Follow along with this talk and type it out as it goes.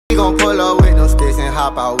We gon' pull up with them sticks and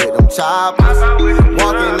hop out with them choppers.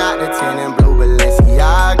 Walking out the 10 in blue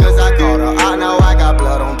Balenciagas. I caught her out, now I got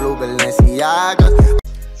blood on blue Balenciagas.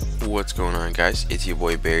 What's going on, guys? It's your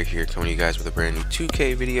boy Bear here, coming to you guys with a brand new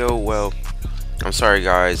 2K video. Well, I'm sorry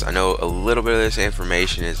guys, I know a little bit of this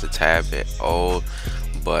information is a tad bit old,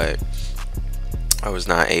 but I was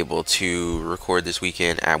not able to record this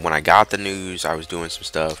weekend. When I got the news, I was doing some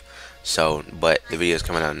stuff, but the video is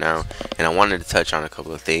coming out now, and I wanted to touch on a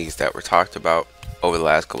couple of things that were talked about over the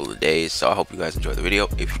last couple of days. So I hope you guys enjoy the video.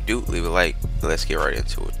 If you do, leave a like. Let's get right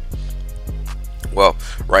into it. Well,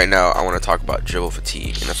 right now I want to talk about dribble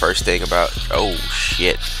fatigue, and the first thing about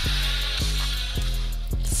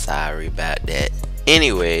sorry about that.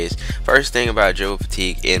 Anyways, first thing about dribble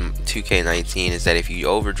fatigue in 2K19 is that if you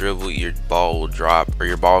over dribble, your ball will drop, or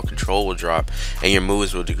your ball control will drop, and your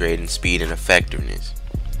moves will degrade in speed and effectiveness.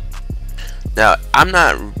 Now, I'm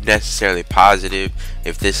not necessarily positive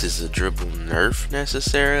if this is a dribble nerf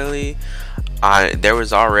necessarily. There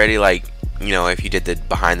was already, like, you know, if you did the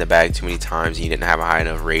behind the bag too many times and you didn't have a high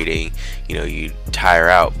enough rating, you know, you tire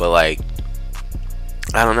out. But, like,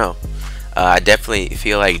 I don't know. I definitely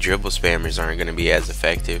feel like dribble spammers aren't going to be as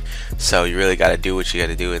effective. So you really got to do what you got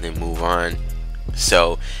to do and then move on.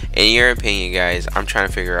 So, in your opinion, guys, I'm trying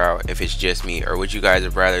to figure out if it's just me, or would you guys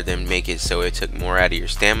have rather them make it so it took more out of your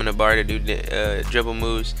stamina bar to do dribble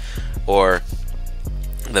moves, or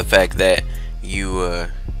the fact that your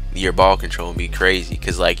ball control would be crazy?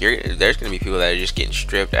 Because, like, there's gonna be people that are just getting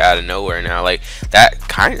stripped out of nowhere now. Like, that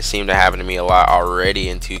kind of seemed to happen to me a lot already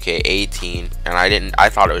in 2K18, and I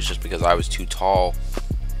thought it was just because I was too tall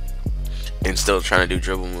and still trying to do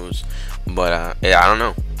dribble moves. But yeah, I don't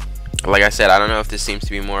know. Like I said, I don't know if this seems to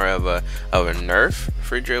be more of a nerf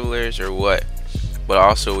for dribblers or what. But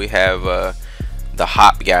also we have the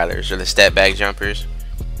hop gatherers, or the step back jumpers.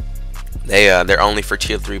 They're only for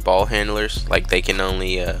tier 3 ball handlers. Like, they can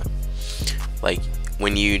only like,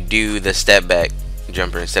 when you do the step back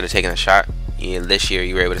jumper, instead of taking a shot, this year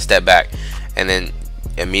you were able to step back and then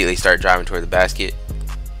immediately start driving toward the basket.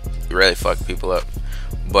 You really fuck people up.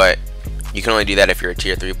 But you can only do that if you're a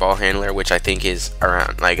tier 3 ball handler, which I think is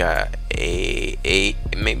around like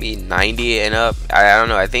maybe 90 and up. I don't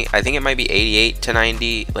know. I think it might be 88 to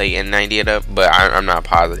 90, like, and 90 and up, but I'm not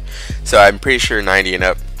positive. So I'm pretty sure 90 and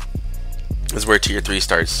up is where tier 3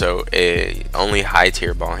 starts. So only high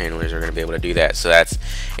tier ball handlers are going to be able to do that. So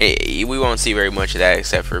we won't see very much of that,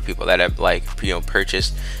 except for people that have, like, you know,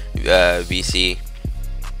 purchased VC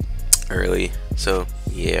early. So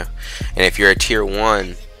yeah, and if you're a tier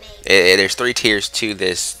 1, there's 3 tiers to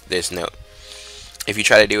this note. If you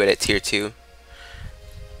try to do it at tier 2,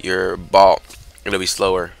 your ball, it'll be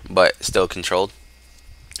slower but still controlled.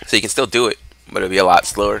 So you can still do it, but it'll be a lot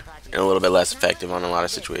slower and a little bit less effective on a lot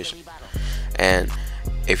of situations. And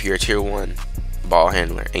if you're a tier 1 ball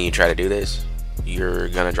handler and you try to do this, you're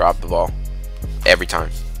gonna drop the ball every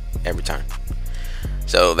time.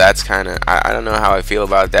 So that's kind of, I don't know how I feel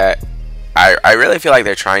about that. I really feel like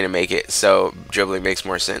they're trying to make it so dribbling makes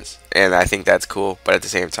more sense, and I think that's cool, but at the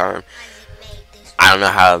same time, I don't know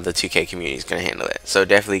how the 2K community is going to handle it. So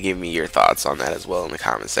definitely give me your thoughts on that as well in the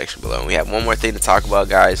comment section below. And we have one more thing to talk about,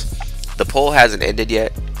 guys. The poll hasn't ended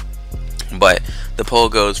yet, but the poll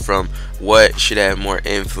goes from what should have more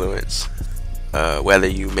influence, whether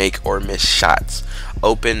you make or miss shots,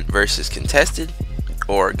 open versus contested,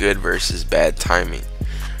 or good versus bad timing.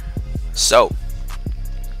 So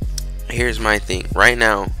here's my thing. Right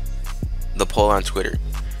now, the poll on Twitter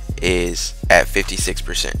is at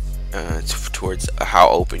 56% towards how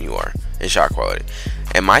open you are in shot quality.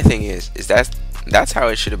 And my thing is that's how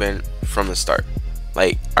it should have been from the start.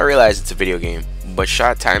 Like, I realize it's a video game, but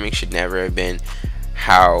shot timing should never have been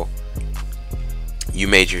how you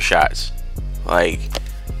made your shots. Like,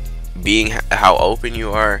 being how open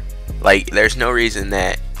you are, like, there's no reason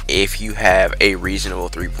that if you have a reasonable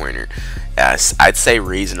three-pointer, I'd say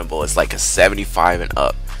reasonable, it's like a 75 and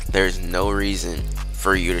up, there's no reason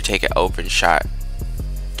for you to take an open shot,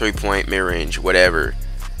 3-point, mid-range, whatever,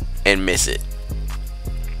 and miss it.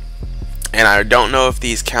 And I don't know if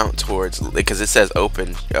these count towards, because it says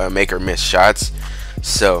open, make or miss shots,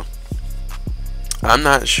 so I'm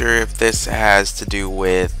not sure if this has to do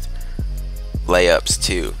with layups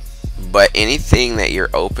too. But anything that you're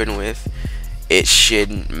open with, it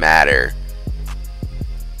shouldn't matter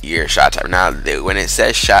your shot time. Now, when it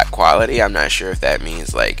says shot quality, I'm not sure if that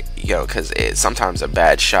means, like, you know, because sometimes a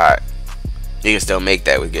bad shot, you can still make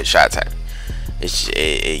that with good shot time. It's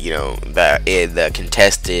you know, the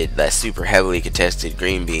contested, that super heavily contested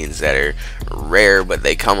green beans that are rare, but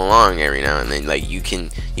they come along every now and then. Like, you can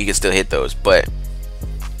still hit those, but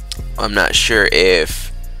I'm not sure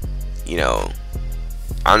if you know,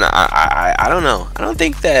 I don't know. I don't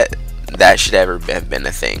think that should ever have been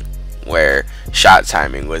a thing where shot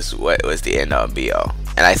timing was what was the end all be all.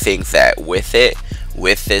 And I think that with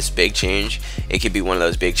this big change, it could be one of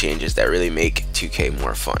those big changes that really make 2K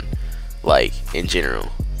more fun, like in general.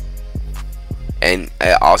 And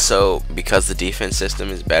also, because the defense system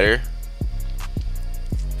is better,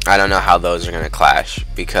 I don't know how those are going to clash.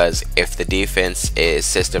 Because if the defense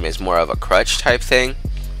system is more of a crutch type thing,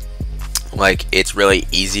 like it's really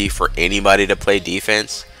easy for anybody to play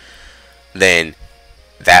defense, then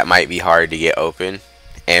that might be hard to get open.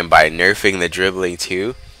 And by nerfing the dribbling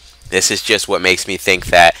too, this is just what makes me think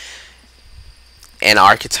that an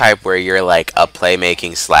archetype where you're like a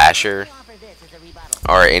playmaking slasher,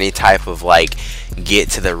 or any type of like get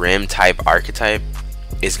to the rim type archetype,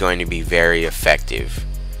 is going to be very effective.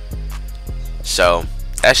 So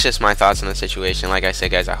that's just my thoughts on the situation. Like I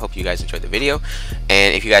said, guys, I hope you guys enjoyed the video,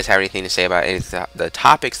 and if you guys have anything to say about any of the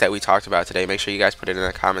topics that we talked about today, make sure you guys put it in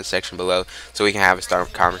the comment section below so we can have a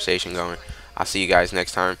start conversation going. I'll see you guys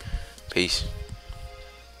next time. Peace.